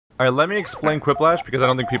All right, let me explain Quiplash because I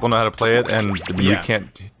don't think people know how to play it, and we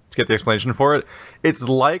can't get the explanation for it. It's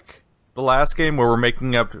like the last game where we're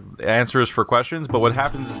making up answers for questions, but what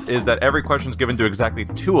happens is that every question is given to exactly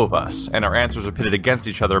 2 of us, and our answers are pitted against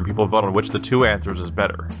each other, and people vote on which the 2 answers is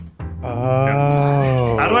better.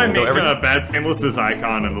 Oh. How do I make a bad stainless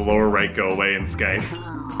icon in the lower right go away in Skype?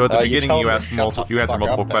 So at the beginning, you answer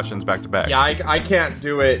multiple questions back to back. Yeah, I can't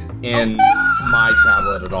do it in my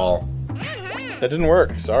tablet at all. That didn't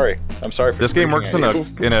work. Sorry. I'm sorry for this game works in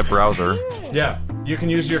a browser. Yeah, you can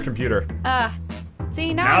use your computer.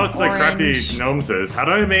 See now it's like Crafty Gnome says. How do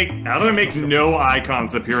I make no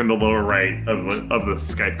icons appear in the lower right of the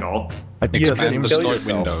Skype call? I think that seems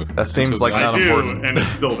window. That seems like not important. And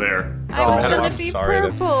it's still there. I was gonna be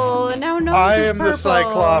purple, and now nose I is am purple. the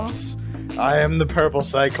Cyclops. I am the purple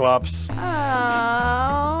Cyclops.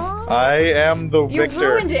 Oh. I am the You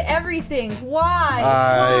victor. ruined everything. Why?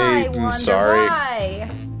 I'm Why, sorry. Why?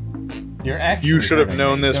 You should have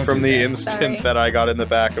known this from the instant that I got in the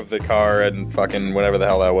back of the car and fucking whatever the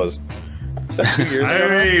hell that was. Is that 2 years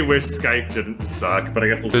ago? I wish Skype didn't suck, but I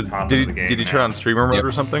guess we'll just hop into the game. Did you turn on streamer mode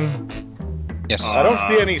or something? Yes. I don't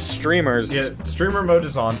see any streamers. Yeah, streamer mode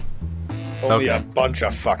is on. Only a bunch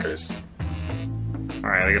of fuckers.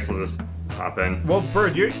 Alright, I guess we'll just hop in. Well,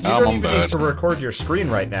 Bird, you don't even need to record your screen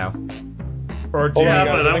right now. Or do I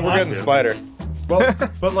think we're getting Spider. Well,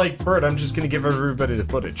 but like, Bird, I'm just gonna give everybody the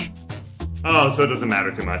footage. Oh, so it doesn't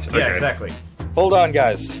matter too much. Yeah, exactly. Hold on,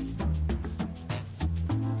 guys.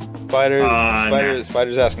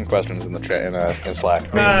 Spider's asking questions in the chat in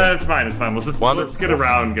Slack. Nah, it's fine. It's fine. Let's get a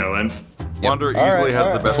round going. Wander easily has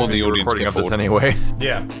the best recording of this anyway.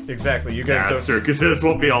 Yeah, exactly. You guys Yeah, that's true, because this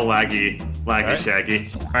won't be all laggy, shaggy.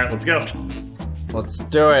 Alright, let's go. Let's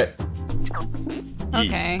do it.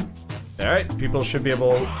 Okay. All right, people should be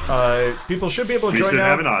able. People should be able to We join should now.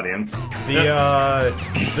 have an audience.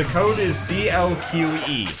 The code is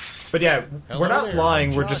CLQE. But yeah, we're not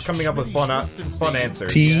lying. We're just coming up with fun answers.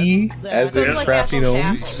 T as So in it's like crafty apples to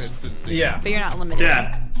gnomes. apples. Yeah. But you're not limited.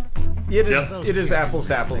 Yeah. It is. It is apples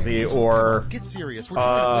to applesy or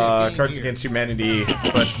Cards Against Humanity,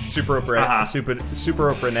 but super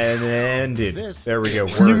open-ended. There we go.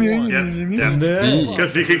 Words. Yep.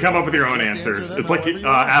 Because you can come up with your own answers. It's like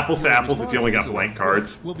apples to apples if you only got blank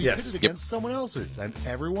cards. Yes. Yep.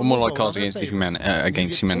 Or more like Cards Against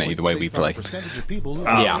Humanity, the way we play.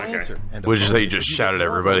 Yeah. Okay. Which is how you just shout at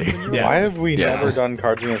everybody. Yes. Why have we never done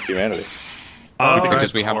Cards Against Humanity?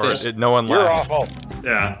 Because we have this. No one You're laughed. awful.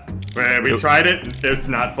 Yeah. We tried it. It's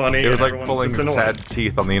not funny. It was like everyone's pulling just annoyed. sad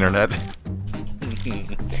teeth on the internet.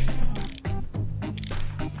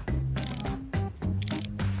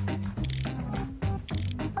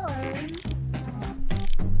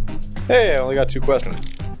 Hey, I only got 2 questions.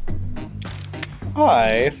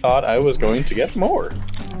 I thought I was going to get more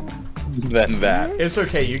than that. It's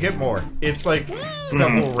okay. You get more. It's like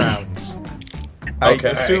several rounds. I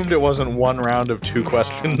assumed it wasn't 1 round of 2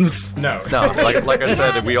 questions. No. No, like I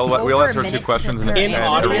said, we all Over a answer 2 minute questions, to and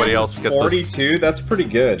per everybody else gets 42. That's pretty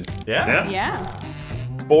good. Yeah. Yeah.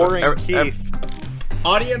 Boring Keith.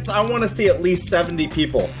 Audience, I want to see at least 70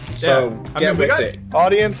 people. So get with it.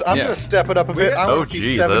 Audience, I'm gonna step it up a bit. I Oh want to see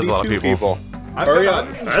geez, that is a lot of 72 people. Hurry up.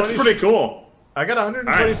 That's pretty cool. I got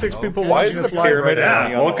 126 people Why watching is us the live right pyramid now.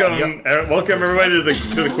 happening? Welcome everybody to the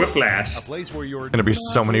Quiplash. Gonna be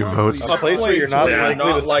so many votes. A place where you're not Yeah.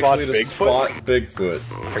 likely to spot Bigfoot.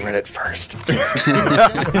 Pyramid it first.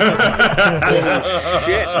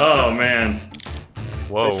 Oh man.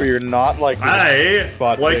 Whoa. Place where you're not likely to I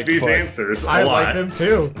spot like these Bigfoot. answers a I lot. like them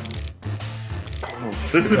too.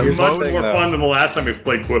 This is You're much voting more though. fun than the last time we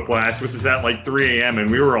played Quiplash, which is at like 3 a.m.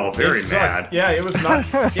 and we were all very It sucked. mad. Yeah, it was not.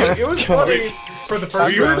 It was funny for the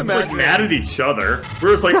first We were round. like mad at each other. We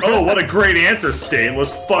were just like, "Oh, what a great answer,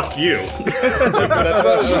 Stainless! Fuck you." That's what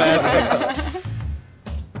I was imagining.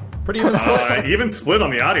 Pretty even split. Even split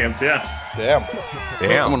on the audience. Yeah, Damn.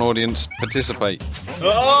 Come on, audience, participate. they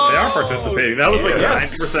are participating. That was like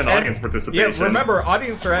Yes. 90% audience participation. Yeah, remember,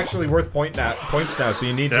 audience are actually worth points now, so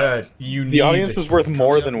you need to. The audience is worth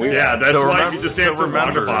more than we are. Yeah, that's So why remember- if you just so answer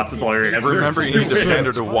remember- Wanderbots is all you're ever. Remember, you need to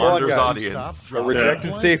pander to Wander's guys. audience. A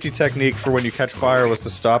rejected safety technique for when you catch fire was to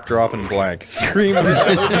stop, drop, and blank. Scream.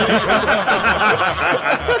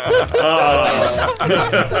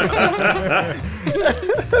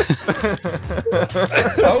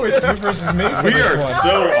 Oh, it's you versus me. For We this are one.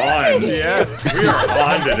 so on. Yes. We are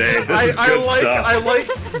on today. This is good stuff. I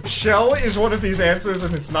like. Shell is one of these answers,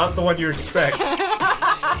 and it's not the one you expect.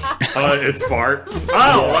 It's fart.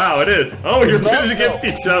 Oh, wow, it is. Oh, you're pitted against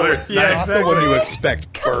each other. Yeah, That's the one you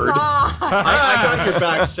expect, bird. I got your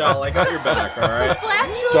back, Shell. I got your back, alright?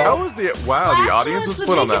 Flatulence That was the the audience was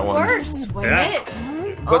split on that one. Worse, wouldn't it?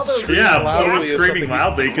 But so was screaming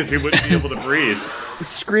loudly because he wouldn't be able to breathe.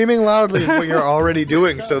 Screaming loudly is what you're already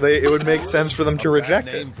doing, so it would make sense for them to reject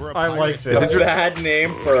it. I like this. It's a bad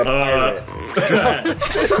name for a pirate.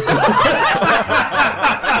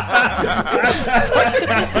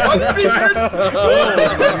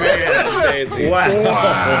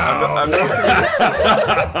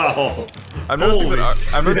 I'm noticing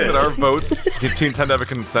that our votes team tend to have a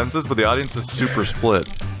consensus, but the audience is super split.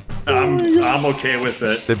 I'm okay with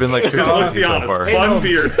it. They've been like, because let's be honest,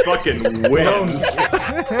 Funbeard fucking wins.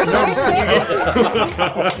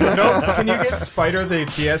 Gnomes, can you get Spider the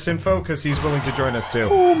TS info? Because he's willing to join us too.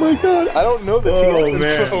 Oh my god, I don't know the TS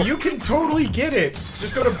info. You can totally get it.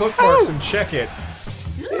 Just go to bookmarks and check it.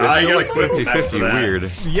 I got a 50-50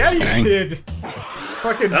 weird. Yeah, you did.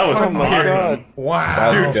 Fucking that was awesome.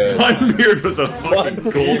 Wow. Dude, Funbeard was a fucking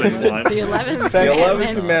golden one. The 11th The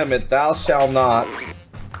 11th commandment, thou shalt not.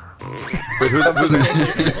 Wait, who's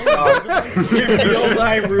Reveal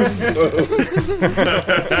thy room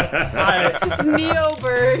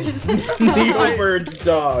Neobirds. Neobird's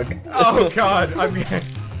dog. Oh god, I mean...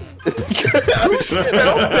 Who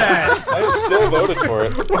spelled that? I still voted for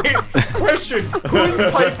it. Wait, question. Who's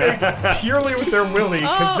typing purely with their willy?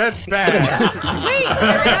 Because that's bad. Wait,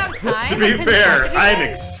 we're out of time. To be fair, I'm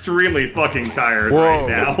extremely fucking tired right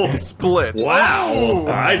now. Split.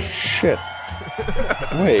 Wow. Shit.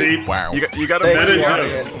 Wait. Wow. You gotta meta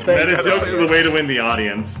jokes. Meta jokes are the way to win the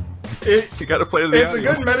audience. You gotta play to the It's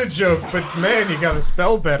audience. a good meta joke, but man, you gotta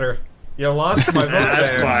spell better. You lost my vote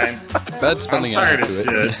That's there. fine. Bad spelling I'm tired of out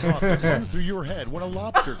to shit. runs through your head when a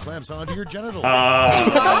lobster clamps onto your genitals.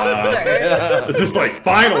 It's just like,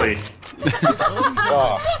 finally.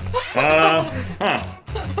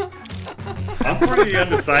 I'm pretty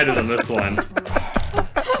undecided on this one.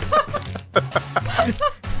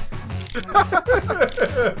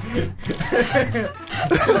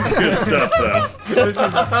 This is good stuff, though. This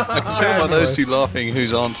is I can tell by those two laughing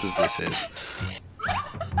whose answers this is.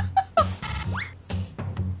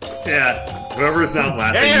 Yeah, whoever's not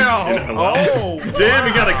laughing. Damn! Damn,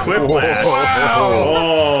 you got a Quiplash. Wow!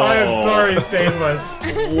 Oh. I am sorry, Stainless.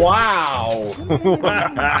 Wow.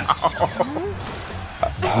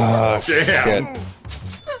 Damn.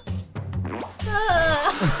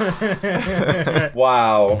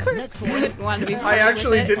 Wow. Want to be I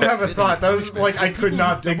actually didn't have a thought. That was like, I could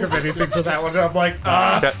not think of anything for that one. I'm like,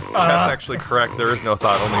 That's actually correct. There is no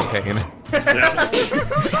thought, only pain.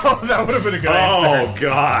 Oh, that would have been a good answer. Oh,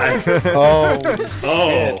 God.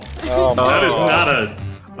 Oh. That is not a...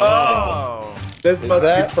 Oh. This must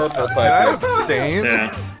be purple Can I type. abstain?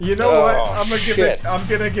 Yeah. You know what? I'm gonna give it. I'm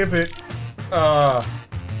gonna give it.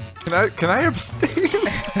 Can I abstain?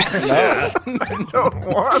 Yeah. I don't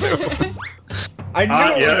want to. I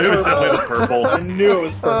knew It was definitely the purple. I knew it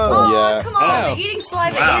was purple. Oh, come on. The eating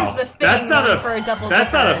saliva is the fitting That's not one for a double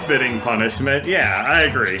That's not a dipper. fitting punishment. Yeah, I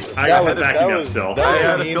agree. I got backing up still. I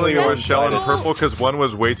had a feeling it was That's shell and so- purple because one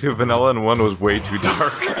was way too vanilla and one was way too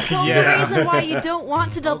dark. The sole reason why you don't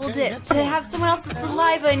want to double dip, to have someone else's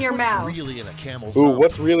saliva in your mouth. Really in a camel's Ooh,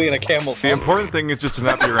 what's really in a camel's The important thing is just to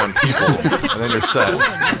not be around people, and then you're set.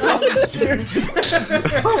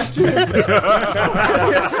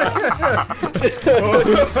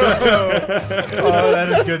 Oh, that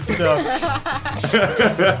is good stuff.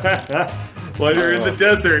 When you're in the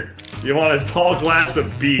desert, you want a tall glass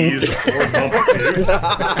of bees or bubble juice.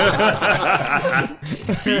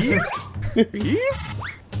 Bees? Bees?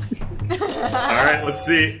 Alright, let's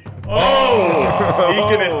see.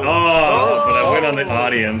 Oh! Eking it. Oh, but I went on the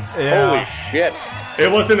audience. Yeah. Holy shit. It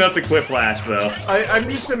wasn't enough to Quiplash, though. I'm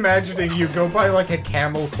just imagining you go by like a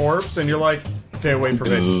camel corpse and you're like, stay away from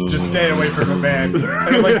it. Just stay away from it, man.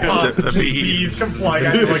 And it like pops, The just bees come flying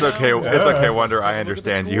out. You're It's like, okay. It's okay, Wonder. I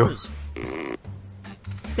understand you.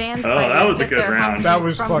 Sand Oh, that spiders was a stick good their round. hunches That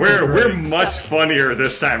was from fucking the We're stuff. much funnier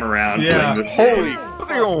this time around. Yeah. playing this Holy.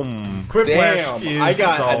 Boom. Quiplash Damn, is I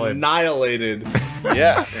got solid. annihilated.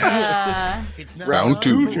 Yeah. It's now Round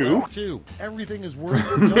time for two. round two. Everything is worth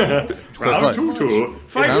it. Round two.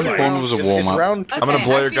 Fight, Round fight. one was a warm up. Round I'm gonna Okay,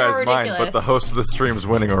 blow I your feel guys' mind, but the ridiculous. host of the stream's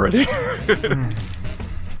winning already.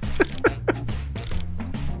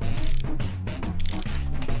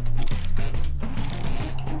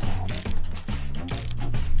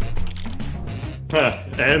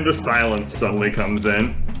 And the silence suddenly comes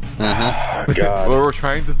in. Uh-huh. God. Well, we're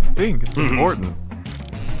trying to think. It's important.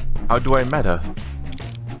 How do I meta?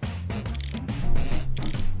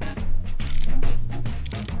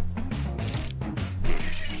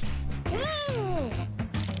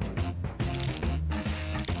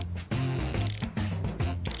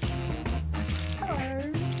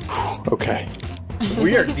 Okay.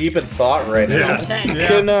 We are deep in thought right now.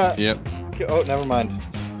 Yep. Oh, never mind.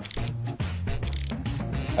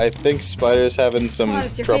 I think Spider's having some What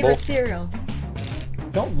is your trouble. favorite cereal?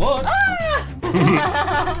 Don't look.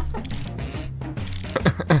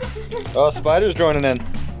 Oh, Spider's joining in.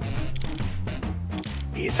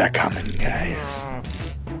 He's a coming, guys.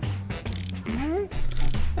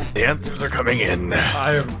 The answers are coming in.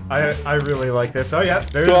 I really like this. Oh yeah,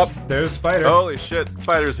 there's Spider. Holy shit,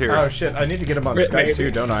 Spider's here. Oh shit, I need to get him on Skype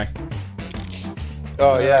too, don't I?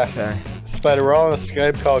 Oh yeah. Okay. Spider, we're all on a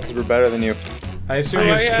Skype call because we're better than you. I assume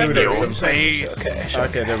I scooted or something. Face.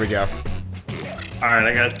 Okay, there we go. All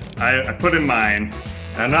right, I put in mine.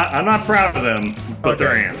 I'm not proud of them, but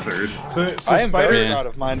they're answers. So I am Spider, very proud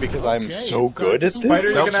of mine because I'm so good at this. Spider,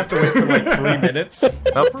 you're gonna have to wait for like 3 minutes.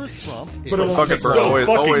 First prompt But it will Fucking take bird, So always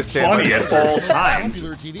fucking stand funny by at all times.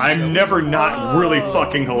 I'm never not really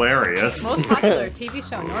fucking hilarious. Most popular TV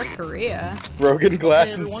show in North Korea. Broken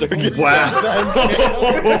glass and circuits. Wow.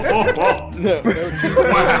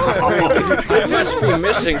 I must be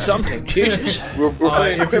missing something. Jesus. We're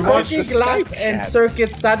if you watch Broken glass and circuit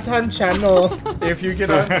Sadtime channel. if you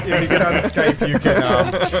get on Skype, you can.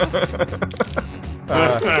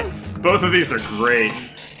 Both of these are great.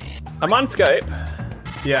 I'm on Skype.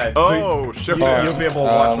 Yeah. Oh, sure. You'll be able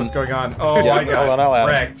to watch what's going on. Oh, yeah, I got hold on, I'll add him.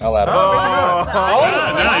 wrecked. I'll add him.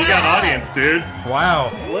 Now you got an audience, dude.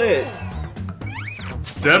 Wow. Lit.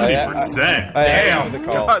 70%. Damn. The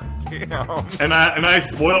call. God damn. And I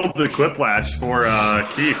spoiled the Quiplash for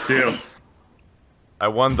Keith too. I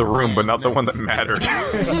won the room, but not the one that mattered.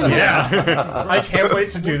 Yeah. I can't wait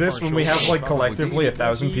to do this when we have like collectively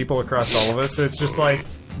 1,000 people across all of us. So it's just like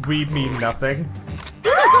we mean nothing.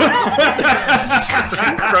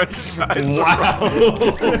 Wow.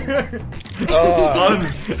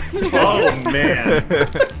 Oh man.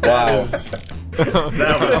 Wow.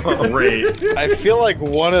 That was great. I feel like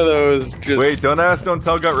one of those just... Wait, don't ask, don't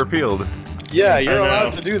tell got repealed. Yeah, you're I know.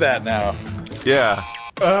 allowed to do that now. Yeah.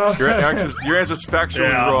 Your answer's factually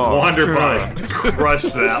Yeah, wrong. Wonderbutt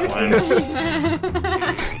crushed that one.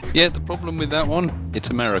 Yeah, the problem with that one, it's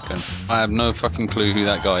American. I have no fucking clue who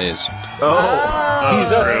that guy is.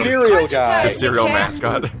 He's a cereal guy. The cereal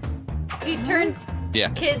mascot. He turns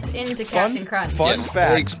kids into Captain Crunch. Fun Yes,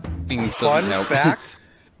 fact. Fun fact.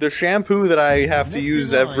 The shampoo that I have to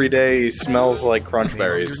use every day smells like crunch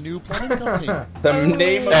berries. The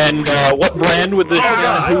name of And what brand would this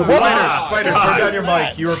shampoo? Spider, turn down your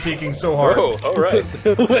mic. You are peeking so hard. Oh, all right.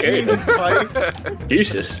 Okay.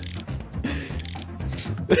 Jesus.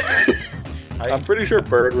 I'm pretty sure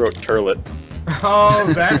Bird wrote turlet.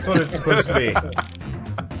 Oh, that's what it's supposed to be.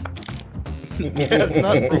 Yeah, it's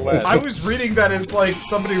not roulette. I was reading that as like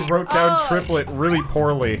somebody wrote down triplet really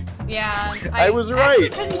poorly. Yeah, I was actually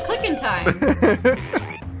right. couldn't click in time.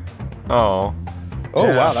 Oh. Oh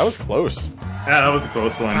Yeah. wow, that was close. Yeah, that was a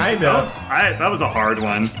close one. Kinda. That was a hard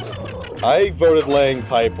one. I voted laying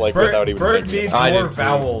pipe like without even Bird thinking. needs I more did too.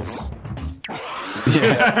 vowels.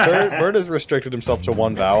 Bird has restricted himself to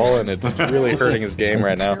one vowel, and it's really hurting his game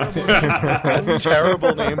right now.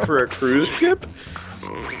 Terrible name for a cruise ship.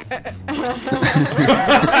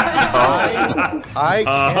 I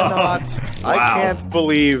cannot. I can't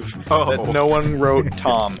believe that no one wrote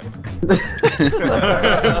Tom.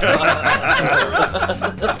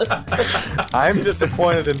 I'm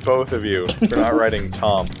disappointed in both of you for not writing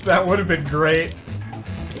Tom. That would have been great.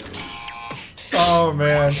 Oh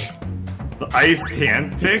man.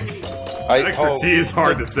 Ice-tantic? That extra T is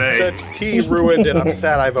hard to say. The T ruined it. I'm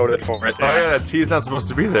sad I voted for it. Oh yeah, that T's not supposed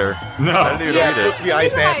to be there. No. I didn't even Yeah, read it. be the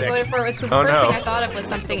reason why I Iceantic. voted for it was because Oh, the first no. thing I thought of was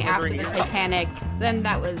something after the Titanic. Then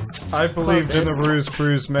that was I believed in the closest. ruse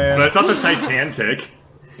cruise, man. But it's not the Titanic.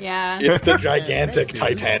 Yeah. It's the gigantic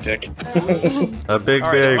Titanic. A big, All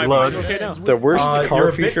right, big am I lug. okay now? The worst You're car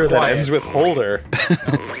a bit feature that quiet. ends with holder.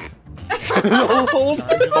 They're both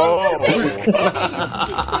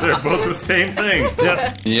the same thing.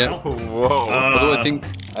 Yep. Yeah. Whoa. Although I think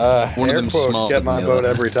one of Air them's quotes smarter get my than the vote other.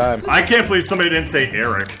 every time. I can't believe somebody didn't say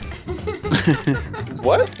Eric.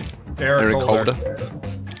 What? Eric Holder.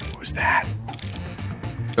 Who's that?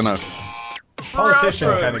 Don't know. Politician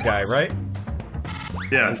kind of guy, right?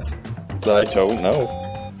 Yes. I don't know.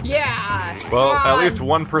 Yeah. Well, Come at on. least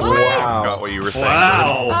one person got what you were saying.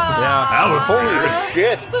 Wow. That was Holy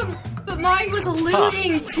shit! But mine was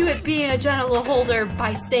alluding to it being a genital holder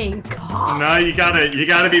by saying cock. No, you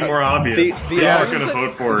gotta be more obvious. The People aren't gonna audience-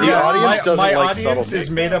 vote for the you. audience doesn't my like audience subtlety. is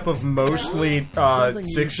made up of mostly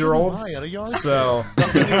 6-year-olds, so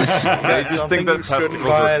I just think that testicles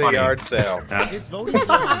buy are at a funny. yard sale. It's voting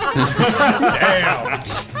time. damn.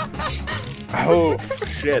 Oh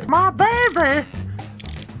shit! My baby.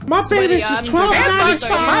 My baby's just 12.95 for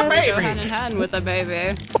my baby. Go hand in hand with a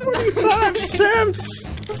baby. 45 cents.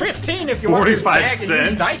 15 if you want to 45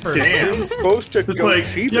 cents. Diapers. Damn. It's supposed to It's go like,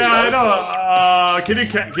 cheap. yeah, I know. Can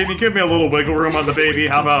you give me a little wiggle room on the baby?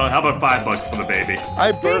 How about $5 for the baby?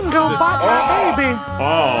 I birthed this. baby.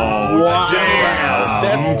 Oh, Wow. damn.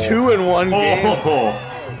 That's 2 in one game.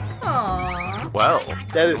 Oh, Well,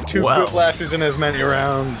 That is 2 Wow. Quiplashes in as many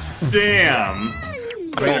rounds. damn.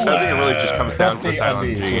 I mean, I think it really just comes down to the Crusty silent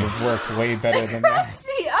undies G. would have worked way better than that.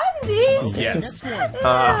 Crusty undies? Yes.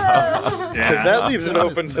 Because that leaves it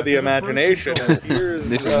open to the imagination. And here's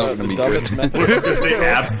This is not gonna the be dumbest good. mental. It's gonna say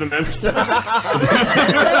abstinence.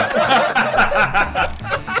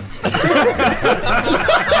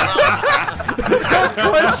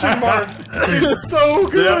 Question mark is so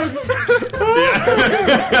good.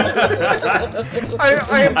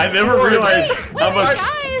 I never realized how much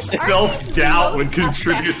Guys, self-doubt would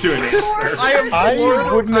contribute to an answer. I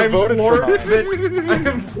wouldn't have voted for mine. I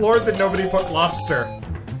am floored that nobody put lobster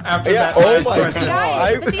after Yeah, that oh last my question.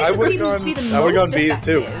 Guys, but these I would would've seem gone- to be the I would've most gone B's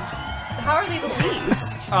too. effective. How are they the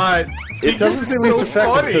least? It doesn't say least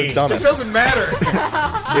effective, it says dumbest. It doesn't matter.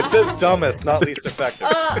 It says dumbest, not least effective.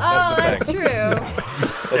 Oh, that's true.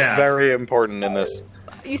 That's very important in this.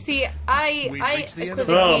 You see, I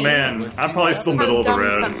Oh man, I'm probably still middle of the how dumb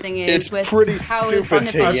road. something is It's with pretty how stupid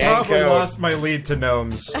to I yank probably out. lost my lead to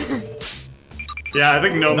gnomes. Yeah, I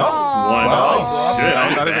think Gnomes won. Wow. Shit,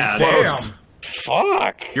 I'm Not even bad. close. Damn.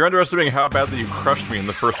 Fuck! You're underestimating how badly you crushed me in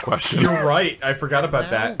the first question. You're right. I forgot about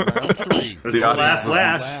that. Round 3. This is the last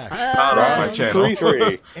lash. Out of my channel.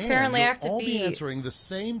 3-3. Apparently I have to all be answering the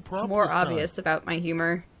same prompt more this time. obvious about my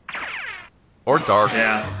humor. Or dark.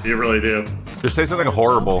 Yeah, you really do. Just say something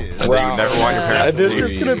horrible that you never want your parents to This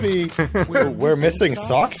see. is gonna be. We're missing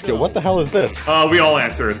sock skill. What the hell is this? We all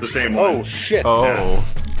answer it the same one. Oh shit! Oh.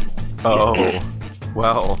 Oh.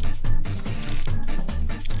 Well.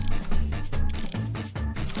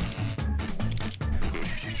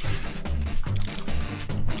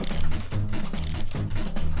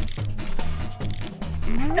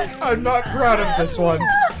 I'm not proud of this one.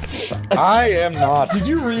 I am not. Did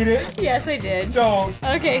you read it? Yes, I did. Don't.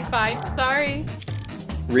 Okay, fine. Sorry.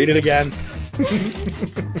 Read it again.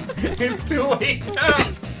 It's too late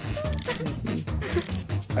now.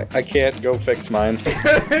 I can't go fix mine.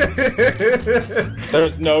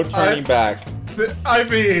 There's no turning back. I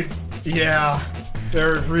mean, yeah.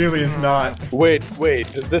 There really is not. Wait.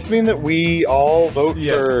 Does this mean that we all vote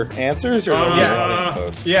Yes. for answers, or only yeah. the audience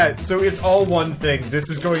votes? Yeah, so it's all one thing. This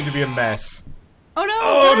is going to be a mess. Oh no!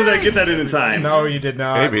 Oh, did I get that in time? No, you did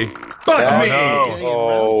not. Maybe. Fuck Oh, me! no. Okay, in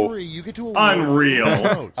Oh. round 3, you get to award Unreal.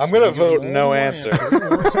 votes. I'm gonna You get vote one no more answer.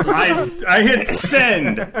 I hit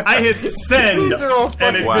send. I hit send, These are all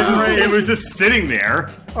and it, fucking great. it was just sitting there.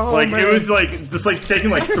 Oh, Like man. it was like just like taking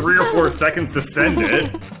like 3 or 4 seconds to send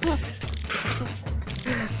it.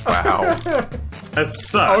 Wow. That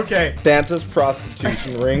sucks. Okay. Santa's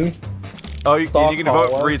prostitution ring. Oh, you can vote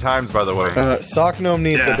Paula. 3 times, by the way. Sock gnome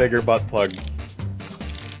needs Yeah. a bigger butt plug.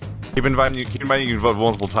 Keep in mind you can vote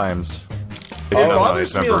multiple times. If It you're not an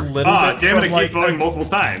bothers audience me a member. little Ah, bit damn it! from I keep like voting multiple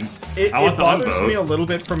times. it I want to bothers me a unvote. little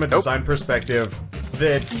bit from a design perspective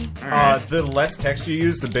that the less text you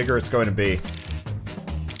use, the bigger it's going to be.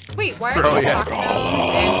 Wait, why are Oh, there yeah. sock gnomes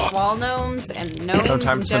and wall gnomes and gnomes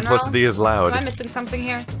Sometimes in general? simplicity is Am I loud. missing something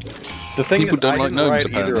here? The thing People is, don't I like didn't gnomes,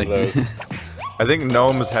 write either of apparently. those. I think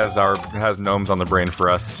Gnomes has gnomes on the brain for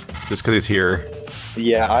us, just because he's here.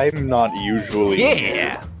 Yeah, I'm not usually.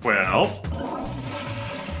 Yeah. Well,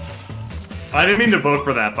 I didn't mean to vote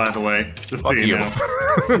for that, by the way. Just so Fuck you you. know.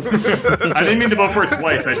 I didn't mean to vote for it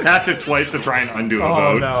twice. I tapped it twice to try and undo a Oh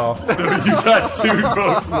vote. no. So you got 2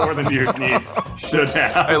 votes more than you should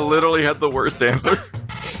I have. literally had the worst answer.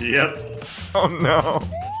 Yep. Oh no.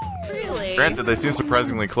 Really? Granted, they seem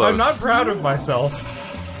surprisingly close. I'm not proud of myself.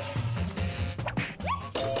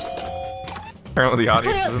 Apparently the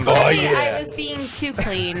audience is involved. Clearly, I was being too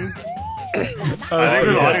clean. I think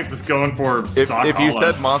the audience is going for sock If you hollow.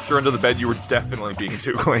 said monster under the bed, you were definitely being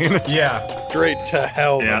too clean. Yeah. Straight to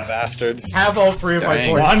hell, Yeah. the bastards. Have all 3 of my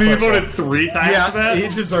Dang. points. Juan, you Purple. voted 3 times for Yeah, that? he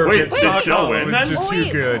deserved Wait, it. did Sock Shell Hollow win was then? just Oh, too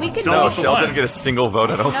wait, good. we could Don't No, vote for Shell one. didn't get a single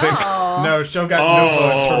vote, I don't think. No. No, Shell got no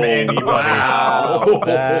votes from anybody. Wow.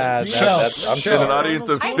 That's, I'm In sure. an audience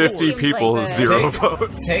of I 50 think people, seems like 0 Take-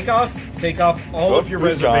 votes. Take off all Vote of your for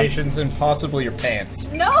John. reservations and possibly your pants.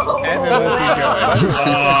 No! And then we'll keep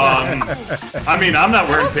going. I mean, I'm not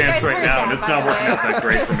wearing hope you pants guys right heard now, that, and it's by not the working way. out that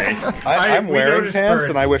great for me. I'm we wearing noticed, pants, Bird,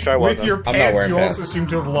 and I wish I wasn't. With your I'm not pants, wearing you pants. also seem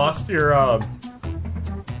to have lost your,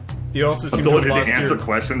 You also seem to Ability have to lost answer your...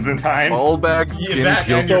 questions in time. Ball bag skin that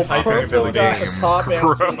feels and your just typing perfect for the ability. game. Top answer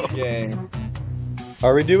Gross. in the game.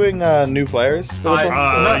 Are we doing new players for this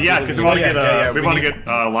one? Yeah, because we want to get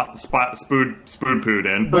spoon pooed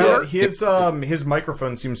in. Well, his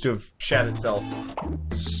microphone seems to have shat itself.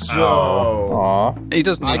 So he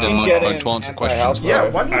doesn't need a microphone to answer questions. Yeah,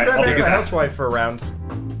 why don't you grab anti-housewife for a round?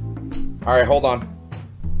 All right, hold on.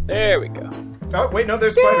 There we go. Oh wait, no,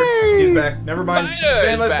 there's Spider. He's back. Never mind.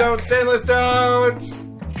 Stainless don't. Stainless don't.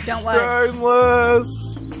 Don't what?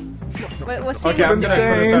 Stainless. What's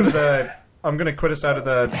Okay, I'm gonna quit us out of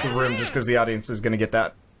the room just because the audience is gonna get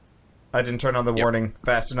that. I didn't turn on the warning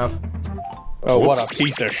fast enough. Oh, what a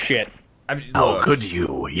piece of shit! How could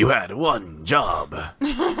you? You had one job.